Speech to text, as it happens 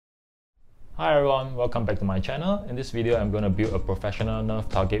Hi everyone, welcome back to my channel. In this video, I'm going to build a professional Nerf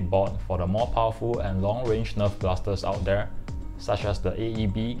Target board for the more powerful and long-range Nerf blasters out there, such as the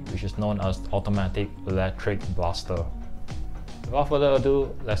AEB, which is known as Automatic Electric Blaster. Without further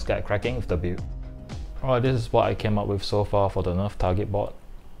ado, let's get cracking with the build. Alright, this is what I came up with so far for the Nerf Target board.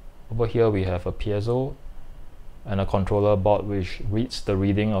 Over here we have a Piezo and a controller board which reads the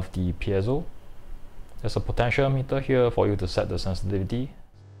reading of the Piezo. There's a potentiometer here for you to set the sensitivity.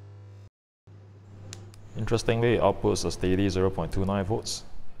 Interestingly, it outputs a steady 0.29 volts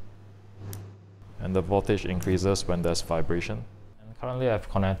and the voltage increases when there's vibration. And currently I've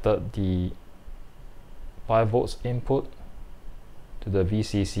connected the 5 volts input to the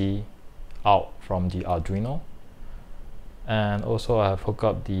VCC out from the Arduino, and also I have hooked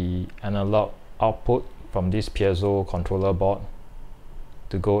up the analog output from this Piezo controller board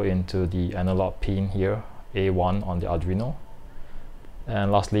to go into the analog pin here, A1 on the Arduino.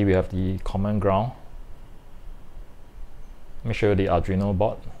 And lastly, we have the common ground. Let me show you the Arduino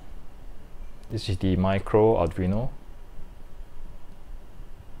board. This is the Micro Arduino,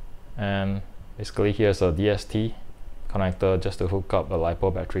 and basically here's a DST connector just to hook up a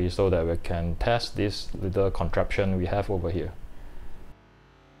LiPo battery so that we can test this little contraption we have over here.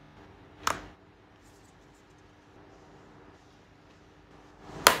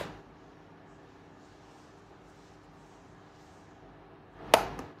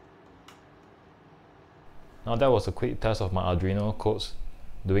 Now that was a quick test of my Arduino codes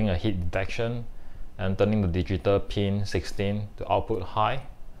doing a heat detection and turning the digital pin 16 to output high,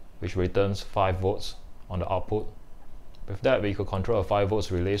 which returns 5 volts on the output. With that, we could control a 5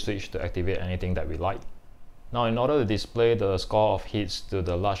 volts relay switch to activate anything that we like. Now in order to display the score of hits to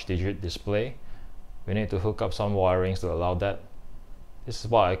the large digit display, we need to hook up some wirings to allow that. This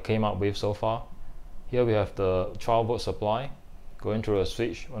is what I came up with so far. Here we have the 12 volt supply going through a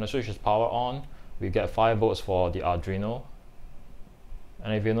switch. When the switch is powered on, we get 5 volts for the Arduino,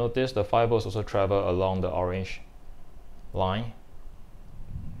 and if you notice, the 5 volts also travel along the orange line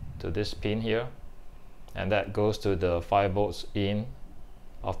to this pin here, and that goes to the 5 volts in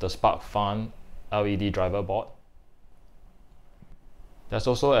of the Sparkfun LED Driver board. There's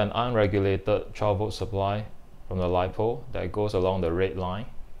also an unregulated 12 volt supply from the LiPo that goes along the red line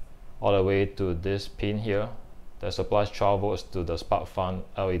all the way to this pin here that supplies 12 volts to the Sparkfun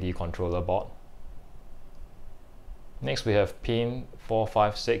LED controller board. Next we have pin 4,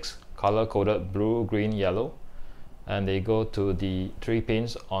 5, 6 color coded blue, green, yellow, and they go to the 3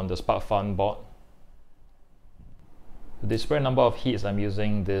 pins on the Sparkfun board. To display number of hits, I'm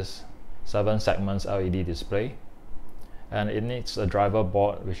using this 7 segments LED display, and it needs a driver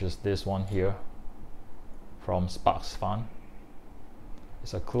board, which is this one here from Sparkfun.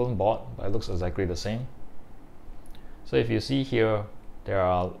 It's a clone board, but it looks exactly the same. So if you see here, there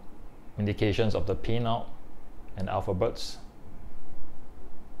are indications of the pin out and alphabets.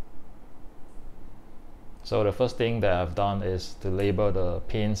 So the first thing that I've done is to label the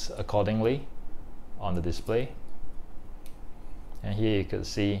pins accordingly on the display. And here you could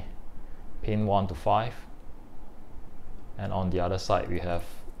see pin 1 to 5, and on the other side we have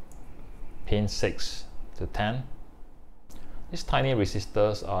pin 6 to 10. These tiny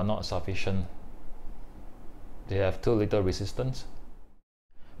resistors are not sufficient. They have too little resistance.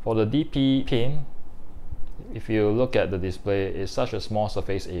 For the DP pin, if you look at the display, it's such a small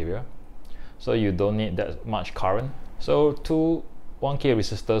surface area, so you don't need that much current. So 2 1K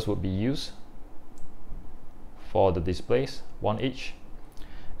resistors would be used for the displays, 1 each,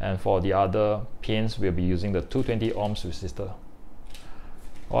 and for the other pins we'll be using the 220 ohms resistor.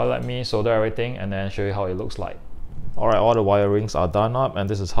 Alright, let me solder everything and then show you how it looks like. Alright, all the wirings are done up and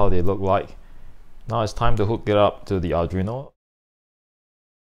this is how they look like. Now it's time to hook it up to the Arduino.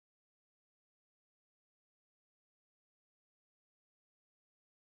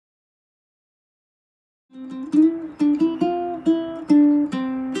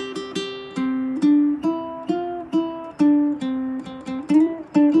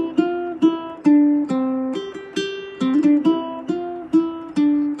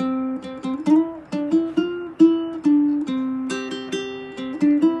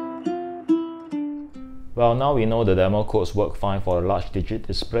 Well, now we know the demo codes work fine for a large digit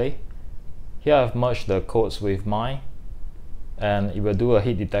display. Here I've merged the codes with mine, and it will do a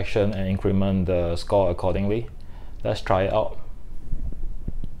heat detection and increment the score accordingly. Let's try it out.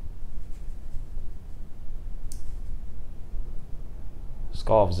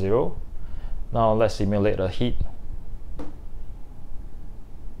 Score of 0. Now let's simulate a heat.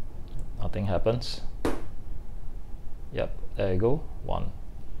 Nothing happens. Yep, there you go, 1.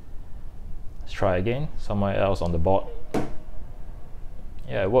 Let's try again, somewhere else on the board.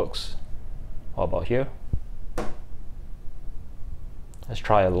 Yeah, it works. What about here? Let's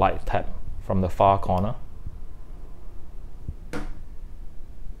try a light tap from the far corner.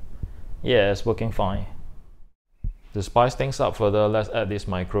 Yeah, it's working fine. To spice things up further, let's add this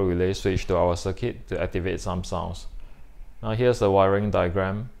micro relay switch to our circuit to activate some sounds. Now here's the wiring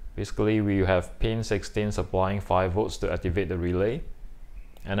diagram. Basically, we have pin 16 supplying 5 volts to activate the relay,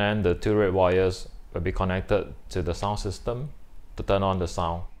 and then the 2 red wires will be connected to the sound system to turn on the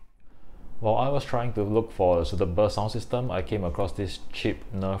sound. While I was trying to look for a suitable sound system, I came across this cheap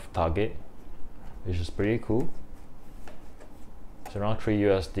Nerf Target, which is pretty cool. It's around 3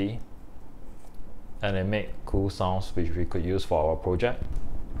 USD, and it made cool sounds which we could use for our project.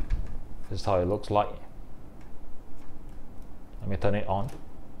 This is how it looks like. Let me turn it on.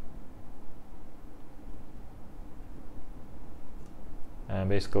 And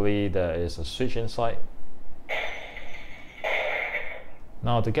basically there is a switch inside.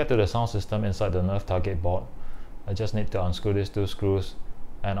 Now to get to the sound system inside the Nerf Target board, I just need to unscrew these 2 screws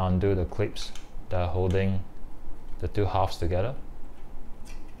and undo the clips that are holding the 2 halves together.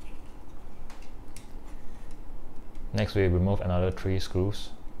 Next we remove another 3 screws.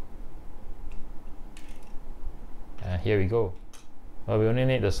 And here we go. Well, we only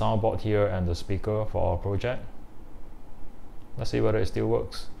need the soundboard here and the speaker for our project. Let's see whether it still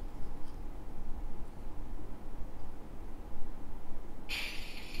works.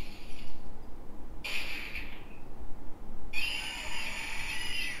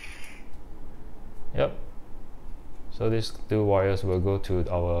 Yep. So these 2 wires will go to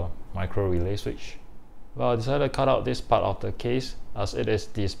our micro relay switch. Well, I decided to cut out this part of the case as it is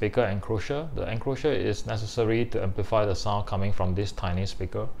the speaker enclosure. The enclosure is necessary to amplify the sound coming from this tiny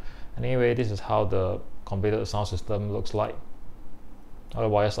speaker. Anyway, this is how the completed sound system looks like. All the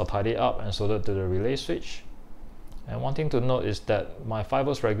wires are tidied up and soldered to the relay switch. And one thing to note is that my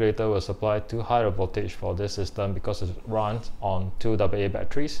 5V regulator will supply too high a voltage for this system because it runs on 2 AA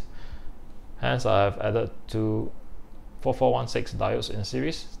batteries. Hence, I have added 2 4416 diodes in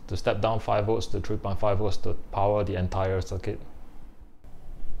series to step down 5 volts to 3.5 volts to power the entire circuit.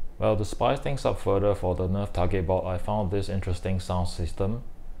 Well, to spice things up further for the Nerf Target board, I found this interesting sound system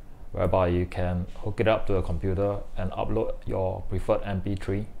whereby you can hook it up to a computer and upload your preferred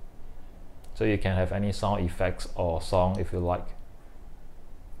MP3, so you can have any sound effects or song if you like.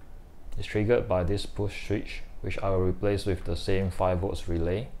 It's triggered by this push switch, which I will replace with the same 5 volts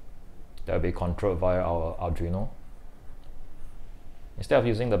relay that will be controlled via our Arduino. Instead of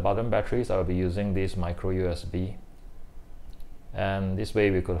using the button batteries, I will be using this micro USB, and this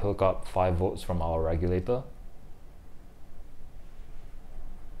way we could hook up 5 volts from our regulator.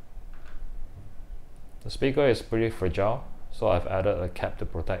 The speaker is pretty fragile, so I've added a cap to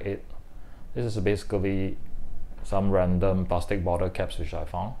protect it. This is basically some random plastic bottle caps which I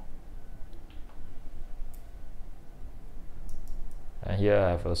found. And here I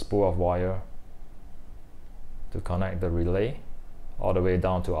have a spool of wire to connect the relay all the way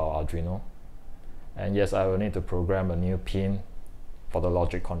down to our Arduino. And yes, I will need to program a new pin for the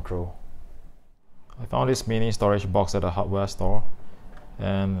logic control. I found this mini storage box at a hardware store,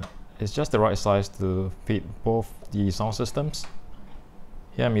 and it's just the right size to fit both the sound systems.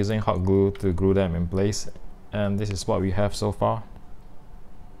 Here I'm using hot glue to glue them in place, and this is what we have so far.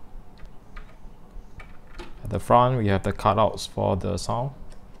 At the front we have the cutouts for the sound.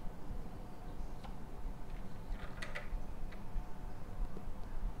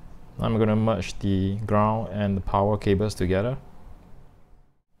 I'm going to merge the ground and the power cables together.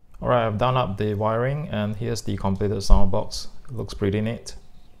 Alright, I've done up the wiring, and here's the completed sound box. It looks pretty neat.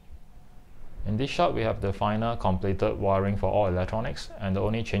 In this shot, we have the final completed wiring for all electronics, and the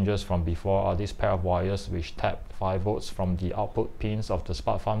only changes from before are this pair of wires which tap 5 volts from the output pins of the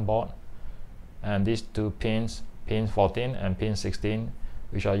Sparkfun board, and these 2 pins, pin 14 and pin 16,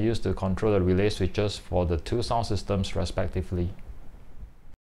 which are used to control the relay switches for the 2 sound systems respectively.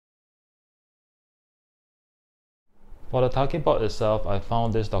 For the target board itself, I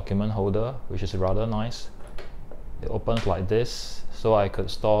found this document holder, which is rather nice. It opens like this, so I could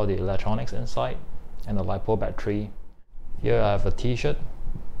store the electronics inside and the LiPo battery. Here I have a T-shirt,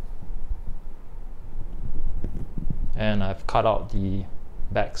 and I've cut out the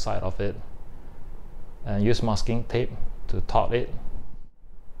back side of it and used masking tape to taut it.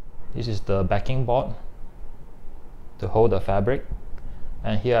 This is the backing board to hold the fabric,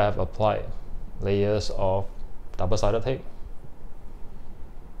 and here I have applied layers of double-sided tape.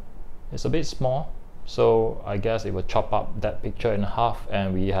 It's a bit small, so I guess it will chop up that picture in half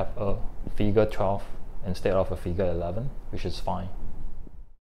and we have a figure 12 instead of a figure 11, which is fine.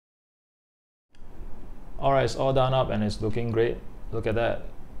 Alright, it's all done up and it's looking great. Look at that.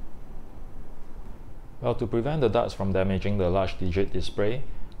 Well, to prevent the darts from damaging the large digit display,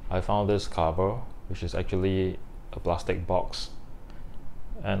 I found this cover, which is actually a plastic box.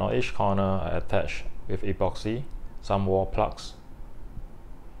 And on each corner I attach with epoxy some wall plugs,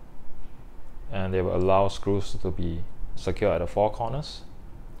 and they will allow screws to be secure at the four corners.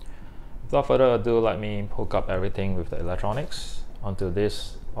 Without further ado, let me hook up everything with the electronics onto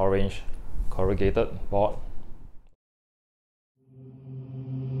this orange corrugated board.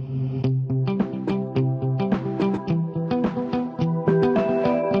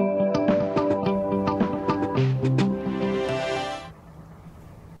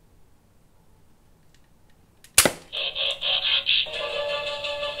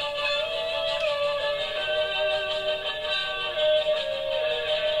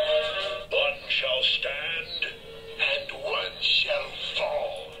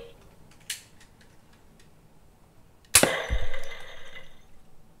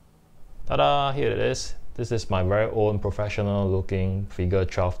 Ta-da! Here it is. This is my very own professional looking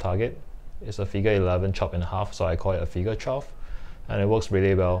Fig.12 target. It's a Fig.11 chopped in half, so I call it a Fig.12, and it works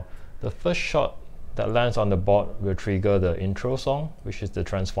really well. The first shot that lands on the board will trigger the intro song, which is the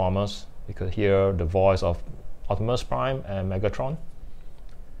Transformers. You could hear the voice of Optimus Prime and Megatron.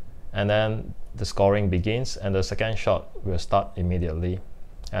 And then the scoring begins, and the second shot will start immediately,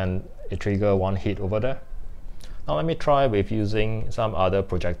 and it triggers one hit over there. Now let me try with using some other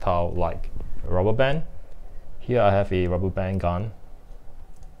projectile like a rubber band. Here I have a rubber band gun,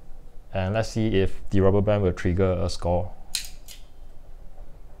 and let's see if the rubber band will trigger a score.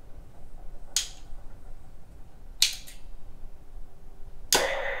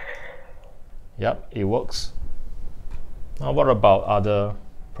 Yep, it works. Now what about other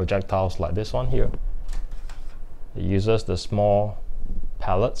projectiles like this one here? It uses the small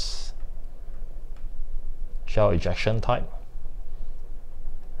pellets, shell ejection type.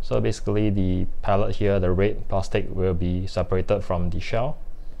 So basically the pellet here, the red plastic, will be separated from the shell,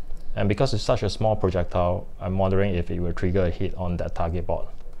 and because it's such a small projectile, I'm wondering if it will trigger a hit on that target board.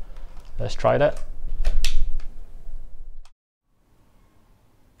 Let's try that.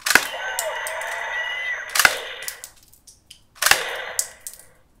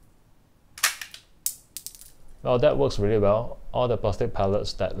 Well, that works really well. All the plastic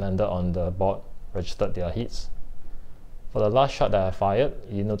pellets that landed on the board registered their hits. For the last shot that I fired,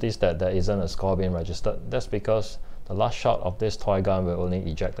 you notice that there isn't a score being registered. That's because the last shot of this toy gun will only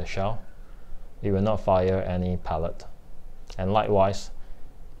eject the shell. It will not fire any pellet. And likewise,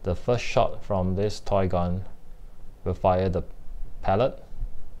 the first shot from this toy gun will fire the pellet,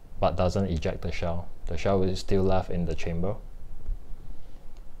 but doesn't eject the shell. The shell is still left in the chamber.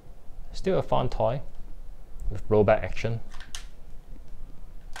 Still a fun toy with blowback action.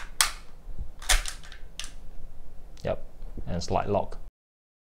 Yep, and slide lock.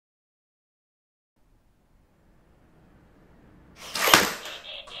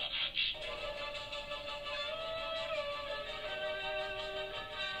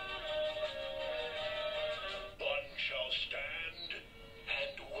 One shall stand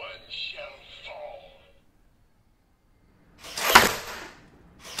and one shall fall.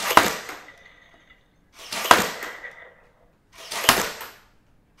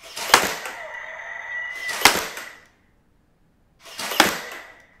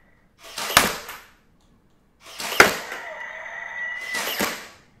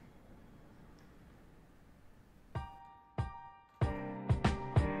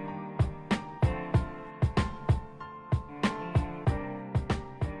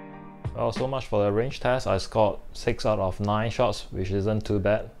 Well, so much for the range test. I scored 6 out of 9 shots, which isn't too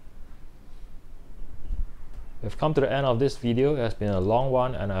bad. We've come to the end of this video. It has been a long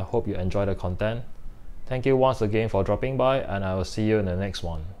one, and I hope you enjoy the content. Thank you once again for dropping by, and I will see you in the next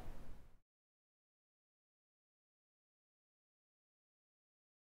one.